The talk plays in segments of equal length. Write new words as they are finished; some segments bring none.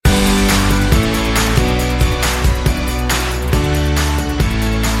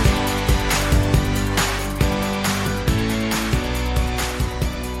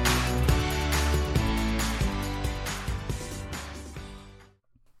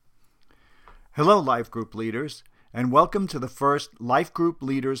Hello, Life Group leaders, and welcome to the first Life Group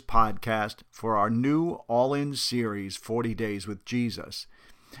Leaders podcast for our new all-in series, 40 Days with Jesus.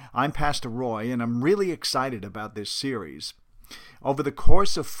 I'm Pastor Roy, and I'm really excited about this series. Over the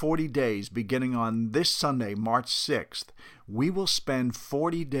course of 40 days, beginning on this Sunday, March 6th, we will spend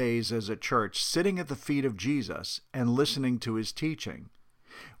 40 days as a church sitting at the feet of Jesus and listening to his teaching.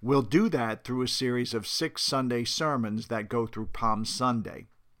 We'll do that through a series of 6 Sunday sermons that go through Palm Sunday.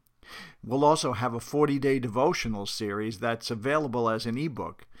 We'll also have a 40-day devotional series that's available as an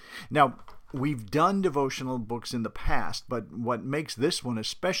ebook. Now, we've done devotional books in the past, but what makes this one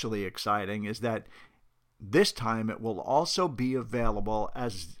especially exciting is that this time it will also be available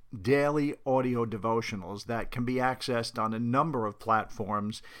as daily audio devotionals that can be accessed on a number of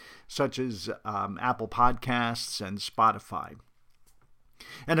platforms such as Apple Podcasts and Spotify.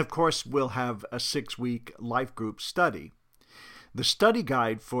 And of course, we'll have a 6-week Life Group study. The study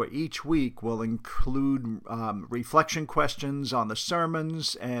guide for each week will include reflection questions on the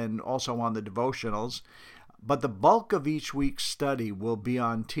sermons and also on the devotionals, but the bulk of each week's study will be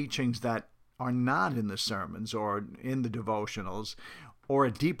on teachings that are not in the sermons or in the devotionals, or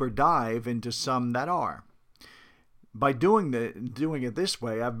a deeper dive into some that are. By doing it this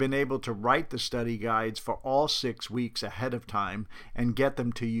way, I've been able to write the study guides for all 6 weeks ahead of time and get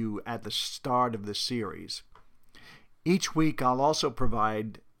them to you at the start of the series. Each week, I'll also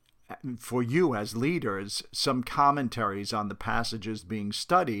provide for you as leaders some commentaries on the passages being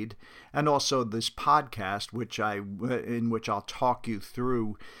studied, and also this podcast, in which I'll talk you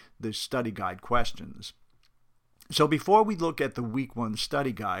through the study guide questions. So before we look at the Week 1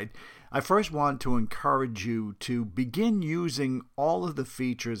 study guide, I first want to encourage you to begin using all of the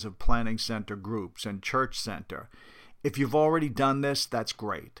features of Planning Center groups and Church Center. If you've already done this, that's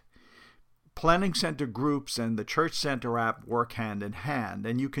great. Planning Center groups and the Church Center app work hand in hand,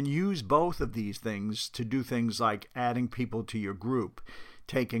 and you can use both of these things to do things like adding people to your group,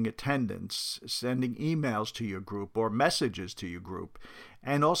 taking attendance, sending emails to your group or messages to your group,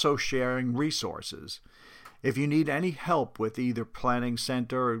 and also sharing resources. If you need any help with either Planning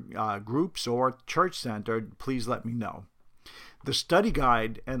Center groups or Church Center, please let me know. The study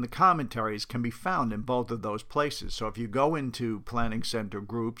guide and the commentaries can be found in both of those places. So if you go into Planning Center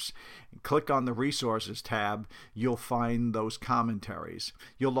groups, click on the Resources tab, you'll find those commentaries.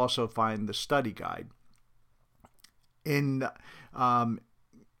 You'll also find the study guide. In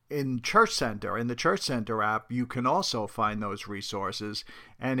Church Center, in the Church Center app, you can also find those resources.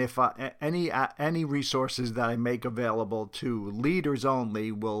 And if any resources that I make available to leaders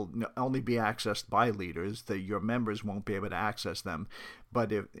only will only be accessed by leaders, that your members won't be able to access them.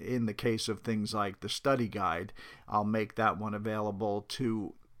 But if in the case of things like the study guide, I'll make that one available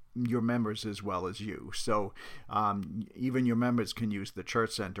to your members as well as you. So even your members can use the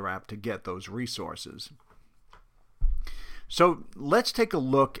Church Center app to get those resources. So let's take a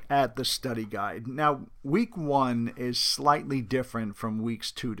look at the study guide. Now, Week 1 is slightly different from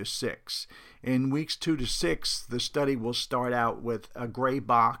weeks 2 to 6. In weeks 2 to 6, the study will start out with a gray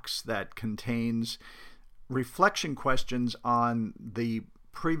box that contains reflection questions on the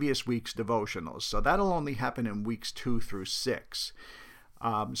previous week's devotionals. So that'll only happen in weeks 2 through 6.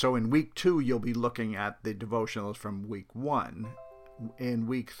 So in week 2, you'll be looking at the devotionals from week 1. In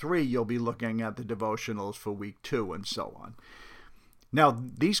week 3, you'll be looking at the devotionals for week 2 and so on. Now,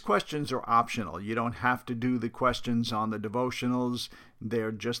 these questions are optional. You don't have to do the questions on the devotionals.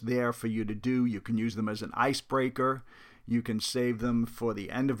 They're just there for you to do. You can use them as an icebreaker. You can save them for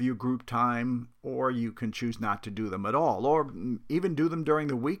the end of your group time, or you can choose not to do them at all, or even do them during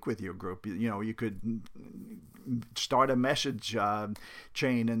the week with your group. You could start a message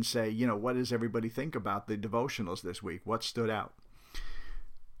chain and say, what does everybody think about the devotionals this week? What stood out?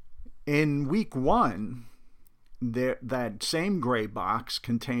 In week 1, that same gray box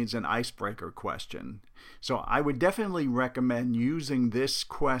contains an icebreaker question. So I would definitely recommend using this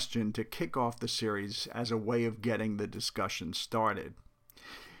question to kick off the series as a way of getting the discussion started.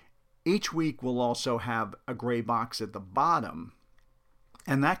 Each week will also have a gray box at the bottom,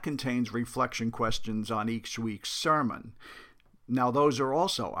 and that contains reflection questions on each week's sermon. Now, those are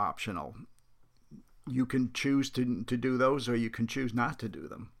also optional. You can choose to do those, or you can choose not to do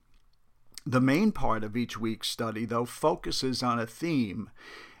them. The main part of each week's study, though, focuses on a theme,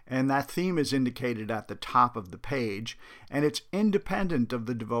 and that theme is indicated at the top of the page, and it's independent of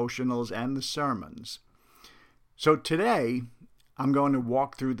the devotionals and the sermons. So today, I'm going to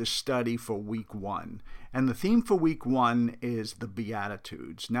walk through the study for Week 1, and the theme for Week 1 is the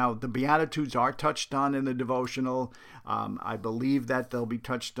Beatitudes. Now, the Beatitudes are touched on in the devotional. I believe that they'll be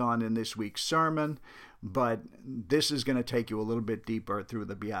touched on in this week's sermon, but this is going to take you a little bit deeper through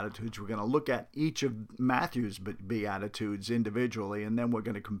the Beatitudes. We're going to look at each of Matthew's Beatitudes individually, and then we're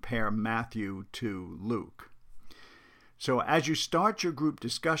going to compare Matthew to Luke. So as you start your group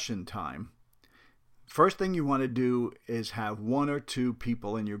discussion time, first thing you want to do is have one or two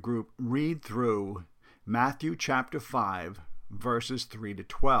people in your group read through Matthew chapter 5, verses 3 to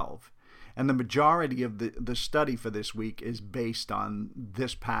 12. And the majority of the study for this week is based on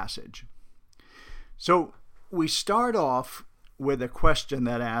this passage. So we start off with a question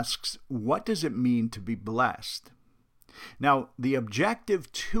that asks, what does it mean to be blessed? Now, the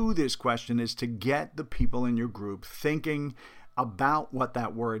objective to this question is to get the people in your group thinking about what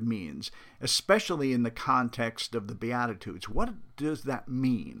that word means, especially in the context of the Beatitudes. What does that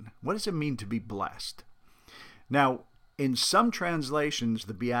mean? What does it mean to be blessed? Now, in some translations,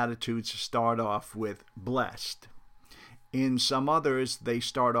 the Beatitudes start off with blessed. In some others, they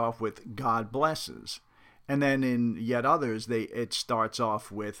start off with God blesses. And then in yet others, it starts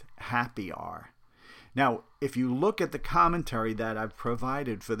off with happy are. Now, if you look at the commentary that I've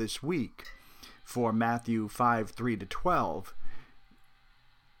provided for this week for Matthew 5, 3 to 12,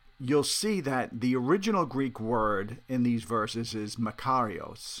 you'll see that the original Greek word in these verses is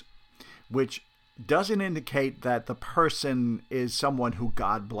makarios, which doesn't indicate that the person is someone who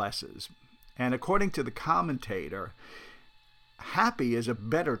God blesses. And according to the commentator, happy is a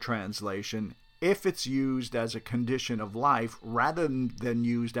better translation if it's used as a condition of life rather than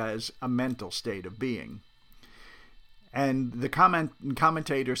used as a mental state of being. And the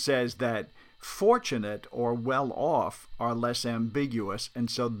commentator says that fortunate or well off are less ambiguous, and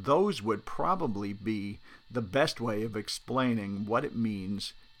so those would probably be the best way of explaining what it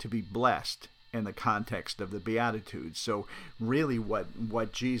means to be blessed in the context of the Beatitudes. So really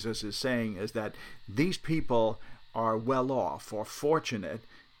what Jesus is saying is that these people are well off or fortunate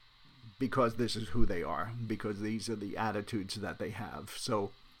because this is who they are, because these are the attitudes that they have.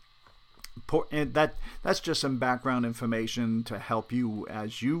 So and that's just some background information to help you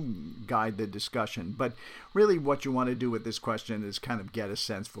as you guide the discussion. But really what you want to do with this question is kind of get a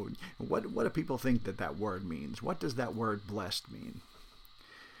sense for what do people think that word means? What does that word blessed mean?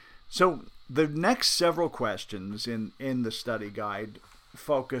 So the next several questions in the study guide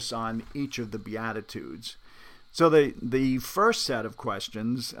focus on each of the Beatitudes. So the first set of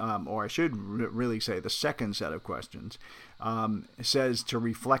questions, or I should really say the second set of questions, says to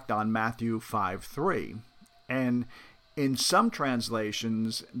reflect on Matthew 5:3. And in some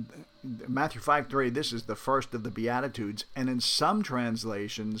translations, Matthew 5:3, this is the first of the Beatitudes, and in some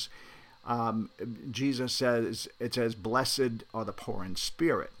translations, Jesus says, it says, blessed are the poor in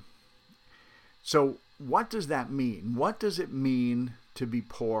spirit. So what does that mean? What does it mean to be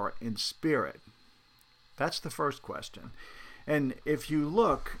poor in spirit? That's the first question. And if you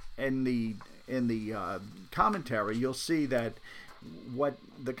look in the commentary, you'll see that what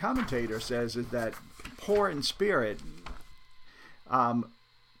the commentator says is that poor in spirit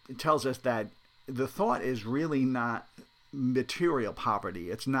tells us that the thought is really not material poverty.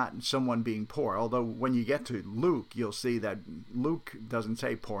 It's not someone being poor. Although when you get to Luke, you'll see that Luke doesn't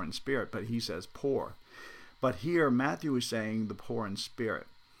say poor in spirit, but he says poor. But here Matthew is saying the poor in spirit.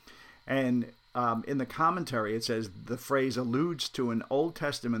 And in the commentary, it says the phrase alludes to an Old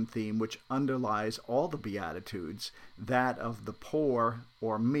Testament theme which underlies all the Beatitudes, that of the poor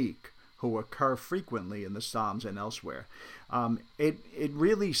or meek, who occur frequently in the Psalms and elsewhere. It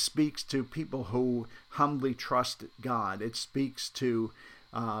really speaks to people who humbly trust God. It speaks to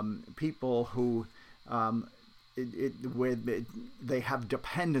people who they have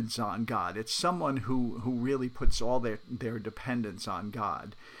dependence on God. It's someone who really puts all their dependence on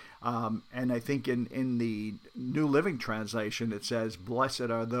God. And I think in the New Living Translation, it says, blessed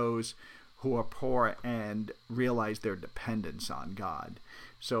are those who are poor and realize their dependence on God.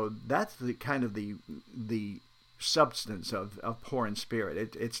 So that's the kind of the substance of poor in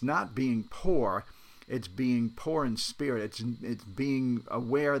spirit. It's not being poor, it's being poor in spirit. It's being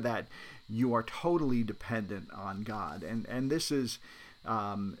aware that you are totally dependent on God. And this is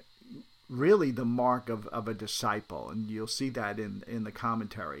really the mark of a disciple, and you'll see that in the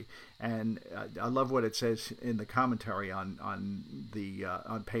commentary. And I love what it says in the commentary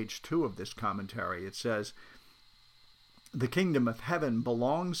on page 2 of this commentary. It says, the kingdom of heaven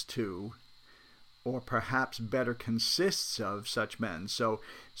belongs to, or perhaps better consists of, such men. So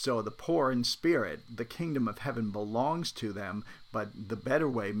the poor in spirit, the kingdom of heaven belongs to them, but the better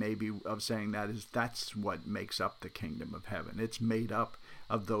way maybe of saying that is that's what makes up the kingdom of heaven. It's made up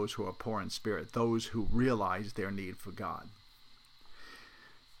of those who are poor in spirit, those who realize their need for God.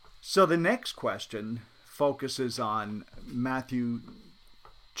 So the next question focuses on Matthew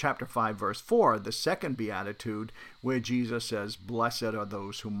chapter 5, verse 4, the second beatitude, where Jesus says, "Blessed are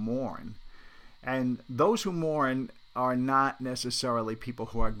those who mourn." And those who mourn are not necessarily people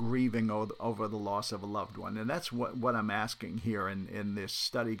who are grieving over the loss of a loved one. And that's what I'm asking here in this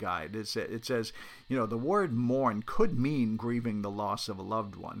study guide. It says, the word mourn could mean grieving the loss of a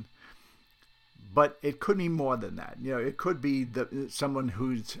loved one. But it could mean more than that. It could be someone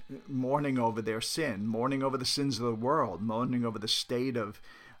who's mourning over their sin, mourning over the sins of the world, mourning over the state of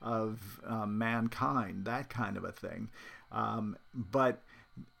mankind, that kind of a thing. But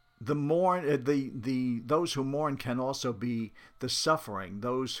those who mourn can also be the suffering,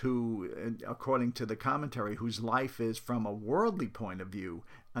 those who, according to the commentary, whose life is, from a worldly point of view,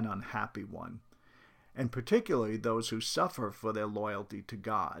 an unhappy one. And particularly those who suffer for their loyalty to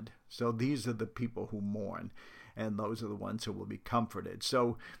God. So these are the people who mourn, and those are the ones who will be comforted.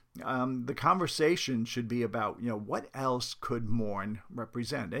 So the conversation should be about, what else could mourn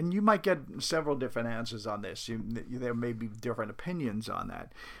represent? And you might get several different answers on this. There may be different opinions on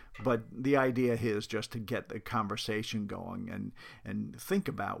that. But the idea here is just to get the conversation going and think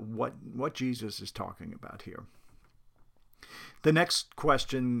about what Jesus is talking about here. The next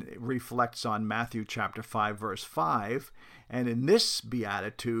question reflects on Matthew chapter 5, verse 5. And in this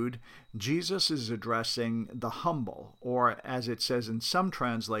beatitude, Jesus is addressing the humble, or as it says in some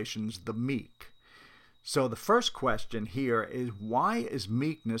translations, the meek. So the first question here is, why is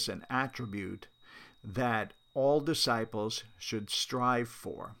meekness an attribute that all disciples should strive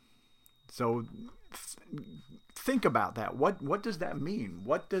for? So think about that. What does that mean?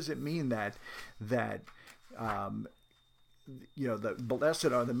 What does it mean that the blessed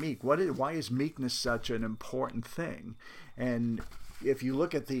are the meek? Why is meekness such an important thing? And if you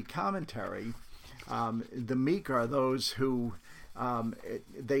look at the commentary, the meek are those who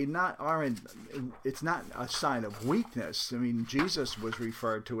it's not a sign of weakness. I mean, Jesus was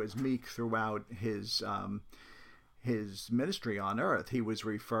referred to as meek throughout his ministry on earth. He was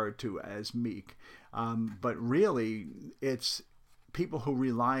referred to as meek. But really, it's people who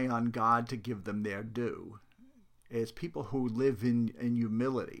rely on God to give them their due. It's people who live in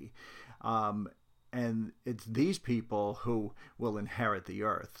humility. And it's these people who will inherit the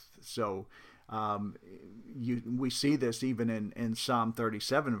earth. So we see this even in Psalm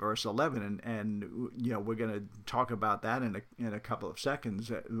 37, verse 11, and we're going to talk about that in a couple of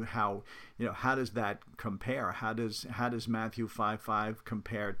seconds. How does that compare? How does Matthew 5:5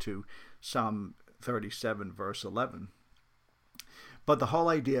 compare to Psalm 37, verse 11? But the whole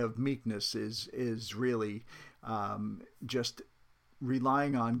idea of meekness is really just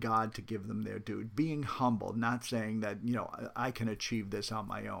relying on God to give them their due, being humble, not saying that, I can achieve this on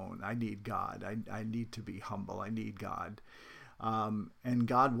my own. I need God. I need to be humble. I need God. And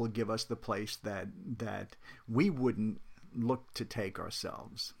God will give us the place that we wouldn't look to take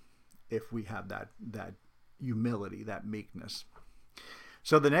ourselves if we have that humility, that meekness.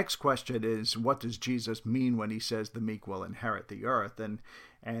 So the next question is, what does Jesus mean when he says the meek will inherit the earth? And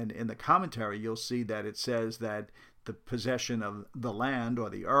in the commentary, you'll see that it says that the possession of the land or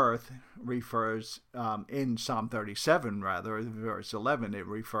the earth refers, in Psalm 37, rather, verse 11, it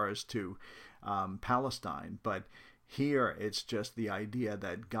refers to Palestine. But here it's just the idea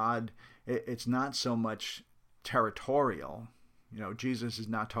that God, it's not so much territorial. Jesus is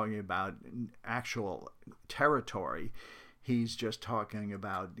not talking about actual territory. He's just talking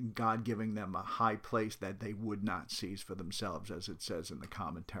about God giving them a high place that they would not seize for themselves, as it says in the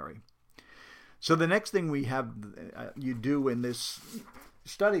commentary. So the next thing we have you do in this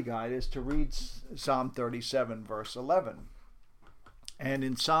study guide is to read Psalm 37, verse 11. And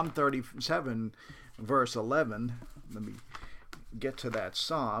in Psalm 37, verse 11, let me get to that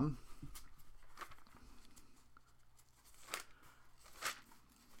psalm.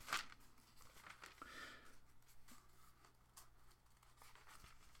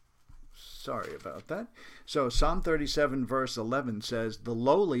 Sorry about that. So Psalm 37 verse 11 says, "The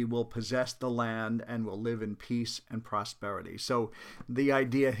lowly will possess the land and will live in peace and prosperity." So the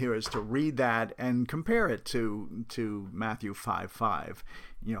idea here is to read that and compare it to Matthew 5:5.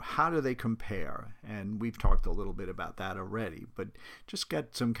 How do they compare? And we've talked a little bit about that already, but just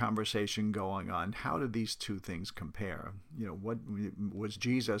get some conversation going on how do these two things compare? What was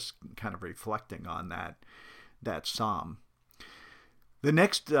Jesus kind of reflecting on that psalm? The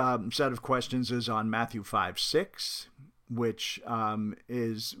next set of questions is on Matthew 5:6, which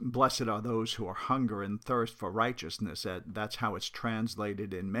is, "Blessed are those who are hunger and thirst for righteousness." That's how it's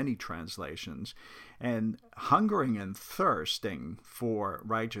translated in many translations. And hungering and thirsting for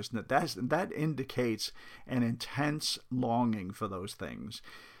righteousness, that indicates an intense longing for those things.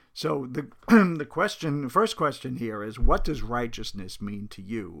 So the the first question here is, what does righteousness mean to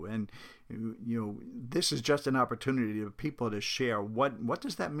you? And this is just an opportunity for people to share what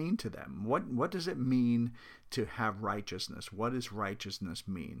does that mean to them? What does it mean to have righteousness? What does righteousness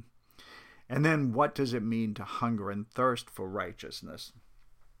mean? And then what does it mean to hunger and thirst for righteousness?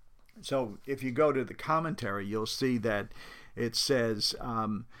 So if you go to the commentary, you'll see that it says,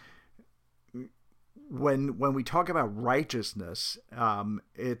 when we talk about righteousness,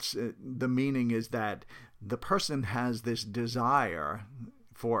 it's the meaning is that the person has this desire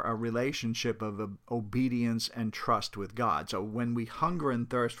for a relationship of obedience and trust with God. So when we hunger and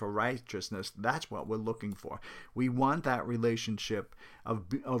thirst for righteousness, that's what we're looking for. We want that relationship of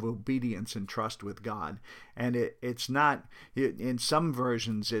obedience and trust with God. And it's not, in some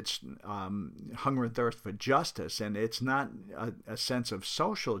versions, it's hunger and thirst for justice, and it's not a sense of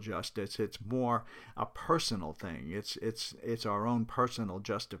social justice. It's more a personal thing. It's our own personal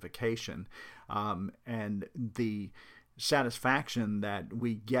justification, and the satisfaction that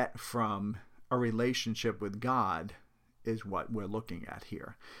we get from a relationship with God is what we're looking at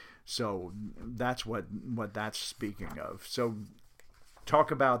here. So that's what that's speaking of. So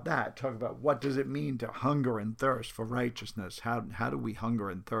talk about that. Talk about what does it mean to hunger and thirst for righteousness? How do we hunger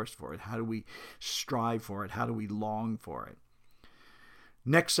and thirst for it? How do we strive for it? How do we long for it?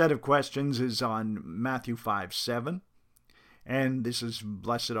 Next set of questions is on Matthew 5:7. And this is,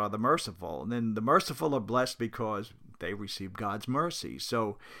 blessed are the merciful. And then the merciful are blessed because they receive God's mercy.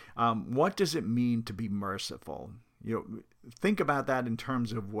 So what does it mean to be merciful? Think about that in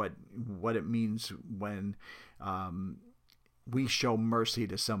terms of what it means when we show mercy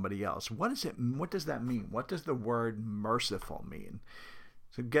to somebody else. What does that mean? What does the word merciful mean?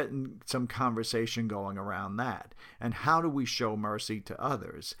 So getting some conversation going around that. And how do we show mercy to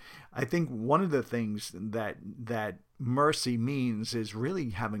others? I think one of the things that mercy means is really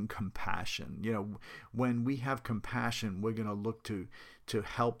having compassion. When we have compassion, we're going to look to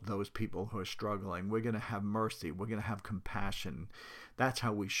help those people who are struggling. We're going to have mercy. We're going to have compassion. That's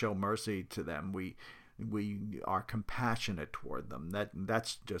how we show mercy to them. We are compassionate toward them.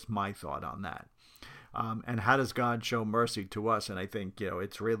 That's just my thought on that. And how does God show mercy to us? And I think,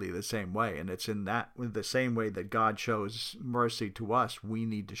 it's really the same way. And it's in the same way that God shows mercy to us, we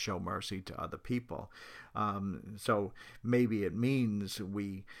need to show mercy to other people. So maybe it means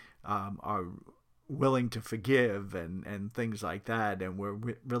we are willing to forgive and things like that, and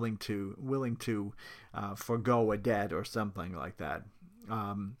we're willing to forgo a debt or something like that.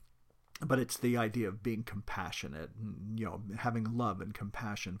 But it's the idea of being compassionate, having love and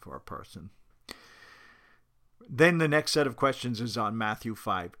compassion for a person. Then the next set of questions is on Matthew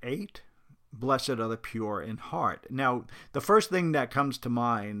 5:8. Blessed are the pure in heart. Now, the first thing that comes to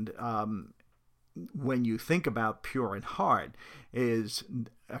mind when you think about pure in heart is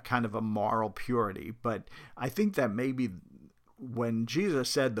a kind of a moral purity. But I think that maybe when Jesus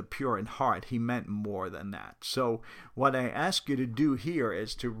said the pure in heart, he meant more than that. So what I ask you to do here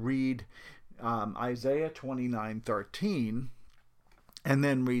is to read Isaiah 29:13 and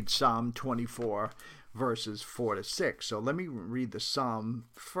then read Psalm 24 verses 4-6. So let me read the Psalm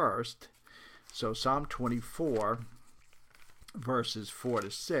first. So Psalm 24 verses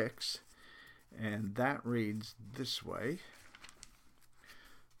 4-6, and that reads this way.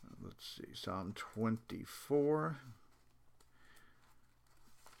 Let's see, Psalm 24.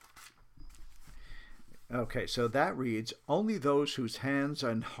 Okay, so that reads, "Only those whose hands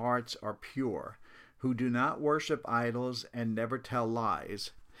and hearts are pure, who do not worship idols and never tell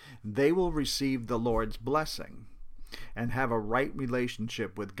lies, they will receive the Lord's blessing and have a right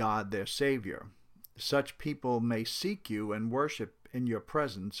relationship with God their Savior. Such people may seek you and worship in your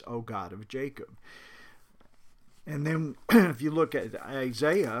presence, O God of Jacob." And then if you look at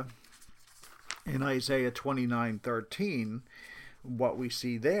Isaiah, in Isaiah 29:13, what we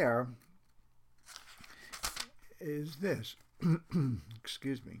see there is this.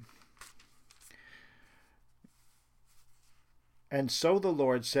 Excuse me. "And so the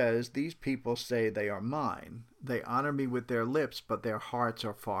Lord says, these people say they are mine. They honor me with their lips, but their hearts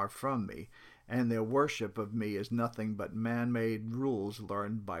are far from me, and their worship of me is nothing but man-made rules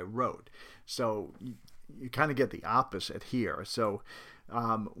learned by rote." So you kind of get the opposite here. So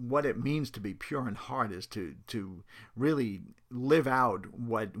what it means to be pure in heart is to really live out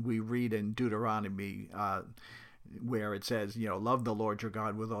what we read in Deuteronomy, where it says, love the Lord your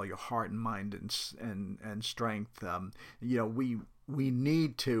God with all your heart and mind and strength. We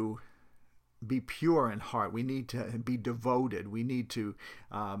need to be pure in heart. We need to be devoted. We need to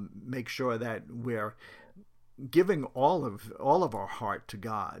make sure that we're giving all of our heart to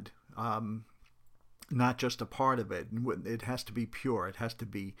God. not just a part of it. It has to be pure. It has to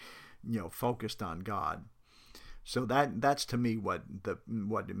be, focused on God. So that's to me what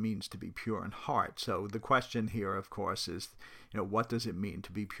it means to be pure in heart. So the question here, of course, is, what does it mean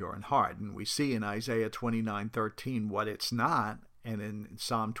to be pure in heart? And we see in Isaiah 29:13 what it's not, and in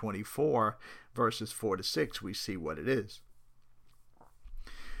Psalm 24 verses 4-6 we see what it is.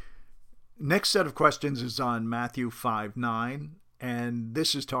 Next set of questions is on Matthew 5:9, and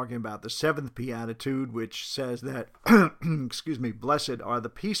this is talking about the seventh beatitude, which says that, blessed are the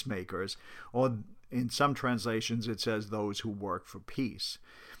peacemakers, or in some translations it says those who work for peace.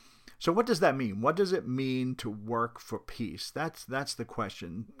 So what does that mean? What does it mean to work for peace? That's the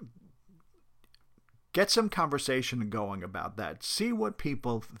question. Get some conversation going about that. See what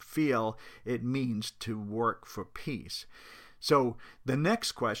people feel it means to work for peace. So the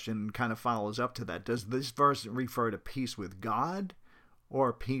next question kind of follows up to that. Does this verse refer to peace with God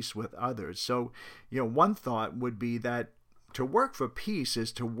or peace with others? So, one thought would be that to work for peace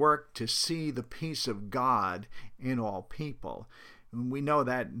is to work to see the peace of God in all people. And we know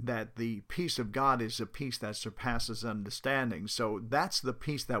that the peace of God is a peace that surpasses understanding. So that's the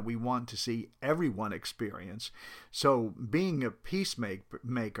peace that we want to see everyone experience. So being a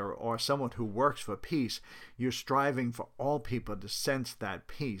peacemaker or someone who works for peace, you're striving for all people to sense that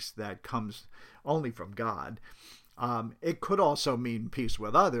peace that comes only from God. It could also mean peace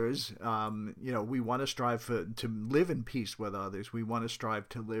with others. We want to strive to live in peace with others. We want to strive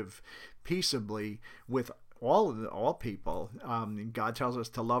to live peaceably with all people. God tells us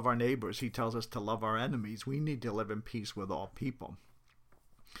to love our neighbors. He tells us to love our enemies. We need to live in peace with all people.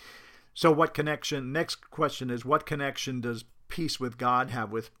 So next question is, what connection does peace with God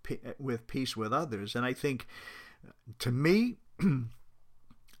have with peace with others? And I think, to me,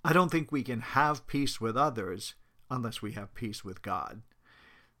 I don't think we can have peace with others unless we have peace with God.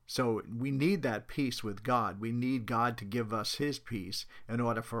 So we need that peace with God. We need God to give us his peace in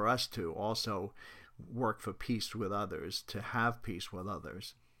order for us to also work for peace with others, to have peace with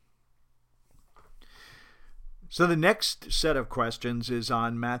others. So the next set of questions is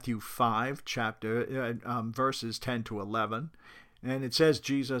on Matthew 5, verses 10-11. And it says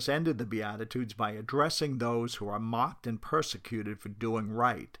Jesus ended the Beatitudes by addressing those who are mocked and persecuted for doing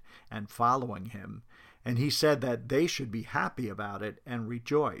right and following him. And he said that they should be happy about it and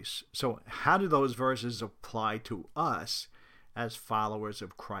rejoice. So how do those verses apply to us as followers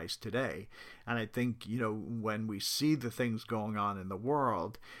of Christ today? And I think, when we see the things going on in the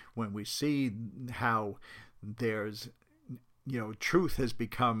world, when we see how there's, truth has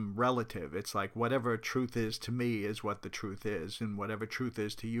become relative. It's like whatever truth is to me is what the truth is, and whatever truth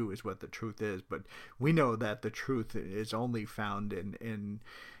is to you is what the truth is. But we know that the truth is only found in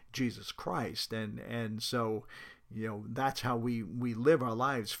Jesus Christ, and so that's how we live our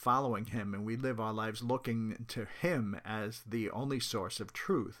lives following him, and we live our lives looking to him as the only source of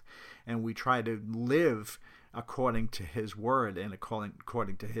truth, and we try to live according to his word and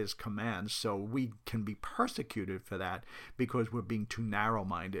according to his commands. So we can be persecuted for that because we're being too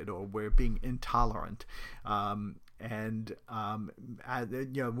narrow-minded or we're being intolerant.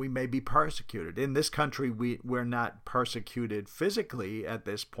 We may be persecuted. In this country, we're not persecuted physically at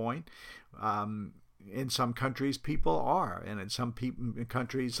this point. In some countries, people are, and in some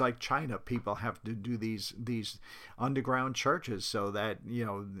countries like China, people have to do these underground churches so that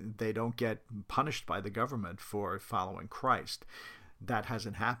they don't get punished by the government for following Christ. That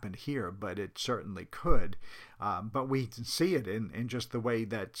hasn't happened here, but it certainly could. But we see it in just the way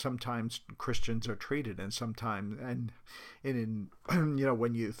that sometimes Christians are treated, and sometimes, and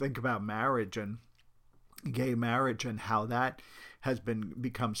when you think about marriage and gay marriage and how that has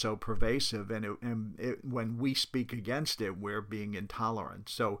become so pervasive, and when we speak against it, we're being intolerant.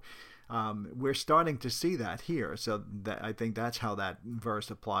 So we're starting to see that here. So I think that's how that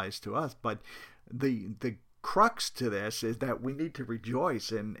verse applies to us. But the crux to this is that we need to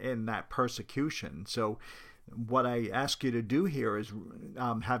rejoice in that persecution. So what I ask you to do here is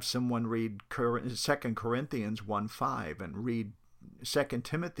have someone read 2 Corinthians 1:5 and read 2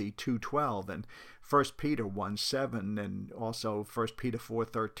 Timothy 2:12 and 1 Peter 1:7 and also 1 Peter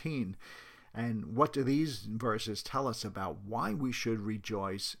 4:13. And what do these verses tell us about why we should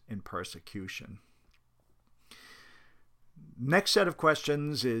rejoice in persecution? Next set of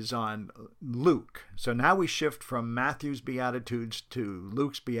questions is on Luke. So now we shift from Matthew's Beatitudes to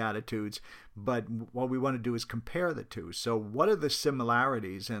Luke's Beatitudes, but what we want to do is compare the two. So what are the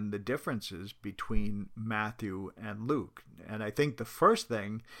similarities and the differences between Matthew and Luke? And I think the first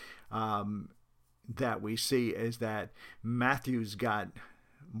thing that we see is that Matthew's got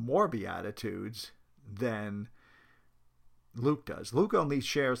more Beatitudes than Luke does. Luke only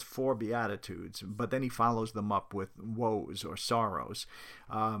shares 4 Beatitudes, but then he follows them up with woes or sorrows.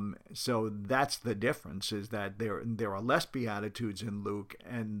 So that's the difference, is that there are less Beatitudes in Luke,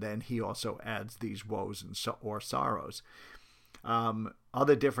 and then he also adds these woes or sorrows.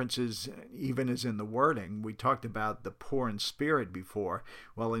 Other differences even is in the wording. We talked about the poor in spirit before.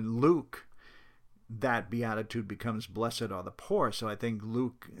 Well, in Luke, that beatitude becomes blessed are the poor. So I think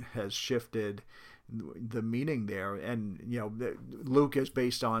Luke has shifted the meaning there. And, Luke is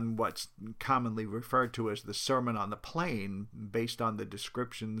based on what's commonly referred to as the Sermon on the Plain, based on the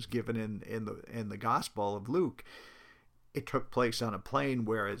descriptions given in the Gospel of Luke. It took place on a plain,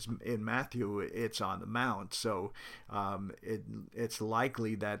 whereas in Matthew it's on the mount. So it's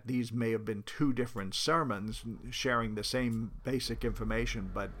likely that these may have been 2 different sermons sharing the same basic information,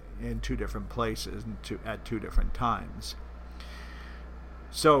 but in 2 different places and at 2 different times.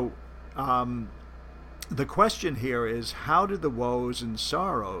 So the question here is, how do the woes and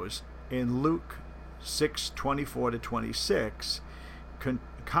sorrows in Luke 6:24-26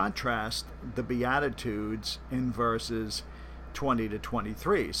 contrast the Beatitudes in verses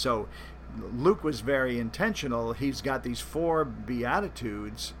 20-23. So Luke was very intentional. He's got these 4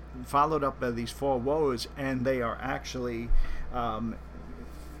 Beatitudes followed up by these 4 woes, and they are actually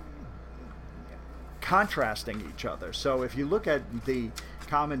contrasting each other. So if you look at the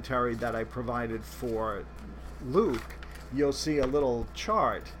commentary that I provided for Luke, you'll see a little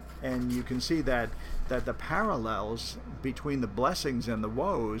chart, and you can see that the parallels between the blessings and the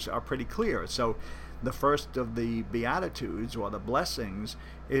woes are pretty clear. So the first of the Beatitudes, or the blessings,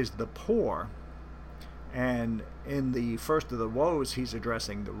 is the poor. And in the first of the woes, he's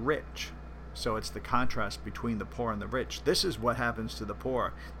addressing the rich. So it's the contrast between the poor and the rich. This is what happens to the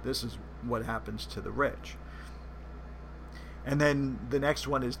poor. This is what happens to the rich. And then the next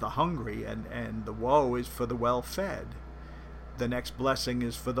one is the hungry, and the woe is for the well-fed. The next blessing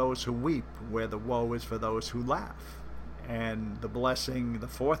is for those who weep, where the woe is for those who laugh. And the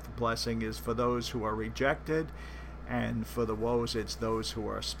 4th blessing is for those who are rejected, and for the woes it's those who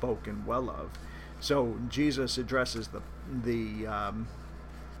are spoken well of. So Jesus addresses the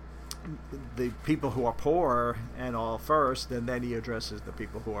people who are poor and all first, and then he addresses the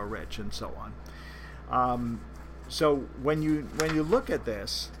people who are rich, and so on. So when you look at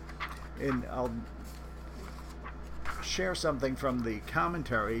this, and I'll share something from the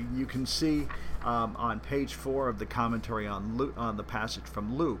commentary, you can see on page 4 of the commentary on the passage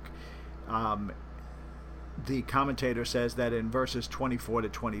from Luke, the commentator says that in verses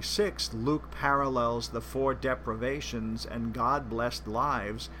 24-26, Luke parallels the 4 deprivations and God-blessed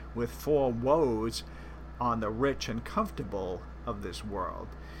lives with 4 woes on the rich and comfortable of this world.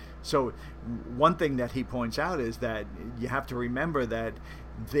 So one thing that he points out is that you have to remember that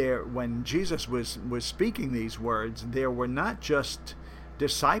when Jesus was speaking these words, there were not just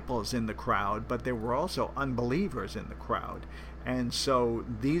disciples in the crowd, but there were also unbelievers in the crowd. And so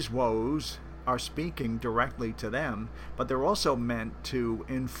these woes are speaking directly to them, but they're also meant to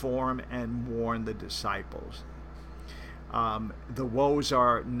inform and warn the disciples. The woes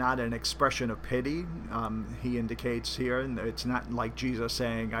are not an expression of pity. He indicates here, and it's not like Jesus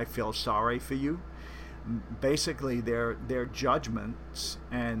saying, I feel sorry for you. Basically, they're judgments,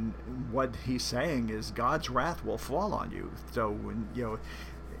 and what he's saying is God's wrath will fall on you. So,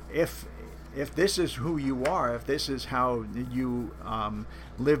 if this is who you are, if this is how you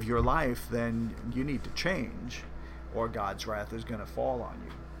live your life, then you need to change, or God's wrath is going to fall on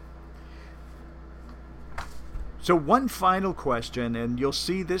you. So one final question, and you'll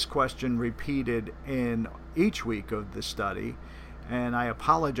see this question repeated in each week of the study, and I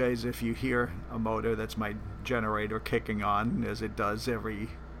apologize if you hear a motor. That's my generator kicking on, as it does every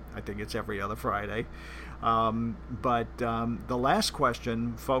other Friday. But the last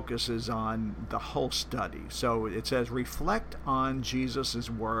question focuses on the whole study. So it says, reflect on Jesus'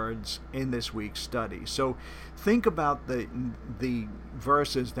 words in this week's study. So think about the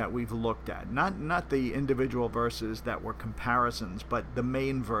verses that we've looked at, not the individual verses that were comparisons, but the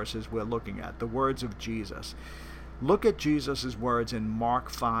main verses we're looking at, the words of Jesus. Look at Jesus' words in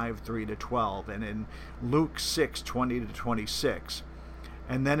Mark 5:3-12 and in Luke 6:20-26.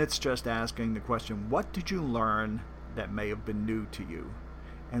 And then it's just asking the question, what did you learn that may have been new to you?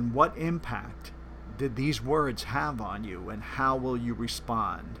 And what impact did these words have on you, and how will you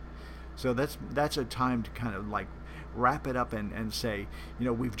respond? So that's a time to kind of like wrap it up and say,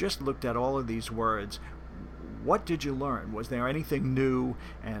 we've just looked at all of these words. What did you learn? Was there anything new?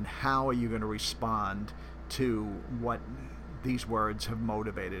 And how are you going to respond to what these words have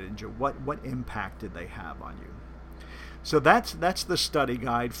motivated in you? What impact did they have on you? So that's the study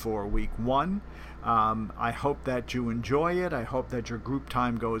guide for week 1. I hope that you enjoy it. I hope that your group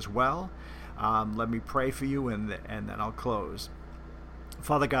time goes well. Let me pray for you, and then I'll close.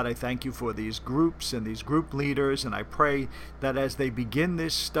 Father God, I thank you for these groups and these group leaders, and I pray that as they begin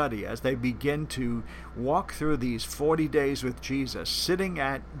this study, as they begin to walk through these 40 days with Jesus, sitting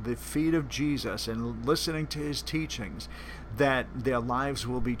at the feet of Jesus and listening to his teachings, that their lives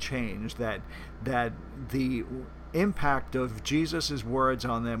will be changed, that the impact of Jesus' words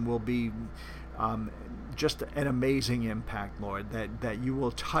on them will be just an amazing impact, Lord, that you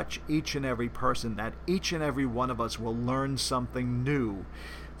will touch each and every person, that each and every one of us will learn something new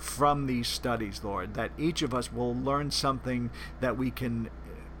from these studies, Lord, that each of us will learn something that we can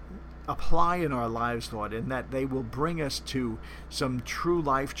apply in our lives, Lord, and that they will bring us to some true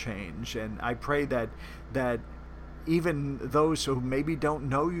life change. And I pray that even those who maybe don't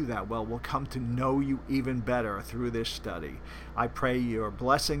know you that well will come to know you even better through this study. I pray your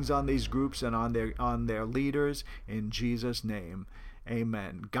blessings on these groups and on their leaders in Jesus' name.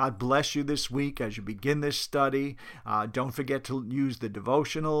 Amen. God bless you this week as you begin this study. Don't forget to use the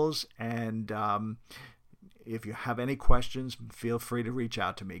devotionals, and if you have any questions, feel free to reach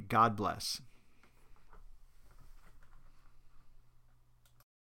out to me. God bless.